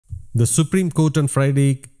The Supreme Court on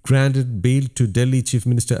Friday granted bail to Delhi Chief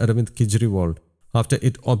Minister Arvind Kejriwal after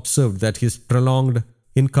it observed that his prolonged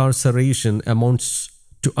incarceration amounts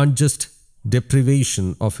to unjust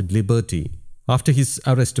deprivation of liberty. After his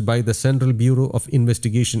arrest by the Central Bureau of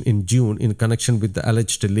Investigation in June in connection with the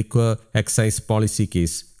alleged liquor excise policy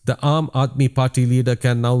case, the Aam Aadmi Party leader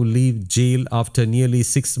can now leave jail after nearly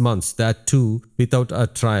 6 months, that too without a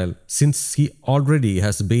trial, since he already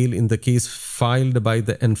has bail in the case filed by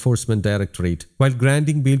the Enforcement Directorate. While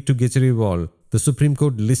granting bail to Kejriwal, the Supreme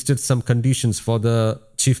Court listed some conditions for the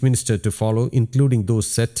Chief Minister to follow, including those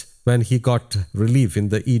set when he got relief in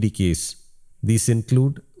the ED case. These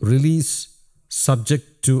include release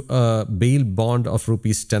subject to a bail bond of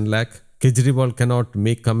Rs 10 lakh. Kejriwal cannot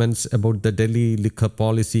make comments about the Delhi liquor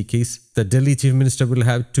policy case. The Delhi Chief Minister will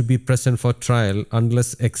have to be present for trial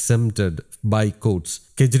unless exempted by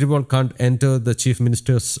courts. Kejriwal can't enter the Chief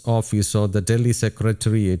Minister's office or the Delhi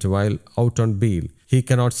Secretariat while out on bail. He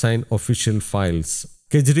cannot sign official files.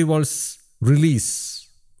 Kejriwal's release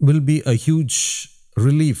will be a huge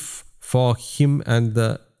relief for him and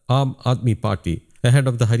the Aam Aadmi Party ahead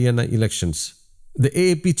of the Haryana elections. The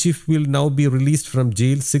AAP chief will now be released from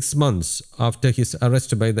jail 6 months after his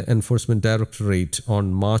arrest by the Enforcement Directorate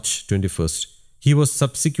on March 21st. He was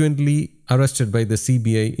subsequently arrested by the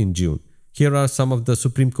CBI in June. Here are some of the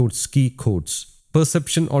Supreme Court's key quotes.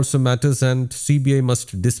 Perception also matters, and CBI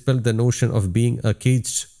must dispel the notion of being a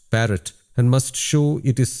caged parrot and must show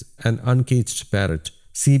it is an uncaged parrot.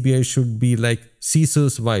 CBI should be like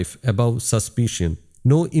Caesar's wife, above suspicion.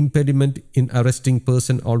 No impediment in arresting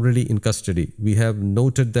person already in custody. We have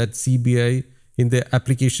noted that CBI in their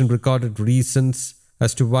application recorded reasons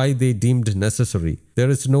as to why they deemed necessary. There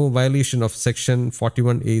is no violation of Section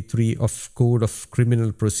 41A3 of Code of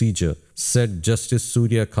Criminal Procedure, said Justice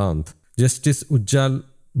Surya Kant. Justice Ujjal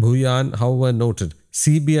Bhuyan, however, noted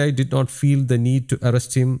CBI did not feel the need to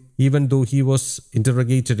arrest him even though he was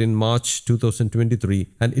interrogated in March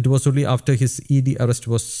 2023, and it was only after his ED arrest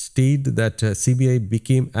was stayed that CBI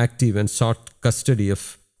became active and sought custody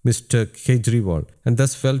of Mr. Kejriwal and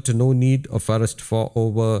thus felt no need of arrest for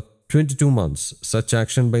over 22 months. Such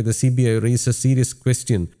action by the CBI raises a serious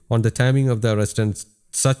question on the timing of the arrest, and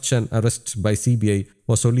such an arrest by CBI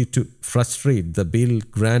was only to frustrate the bail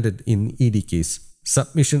granted in ED case.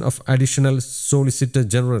 Submission of additional Solicitor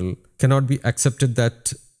General cannot be accepted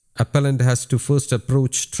that appellant has to first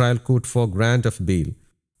approach trial court for grant of bail.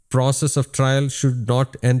 Process of trial should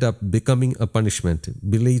not end up becoming a punishment.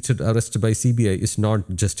 Belated arrest by CBI is not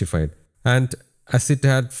justified. And as it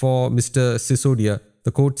had for Mr. Sisodia,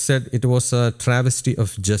 the court said it was a travesty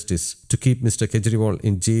of justice to keep Mr. Kejriwal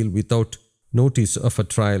in jail without notice of a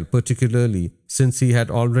trial, particularly since he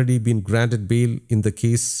had already been granted bail in the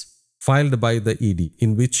case filed by the ED,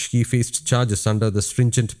 in which he faced charges under the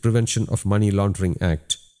Stringent Prevention of Money Laundering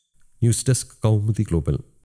Act. News Desk, Kaumudy Global.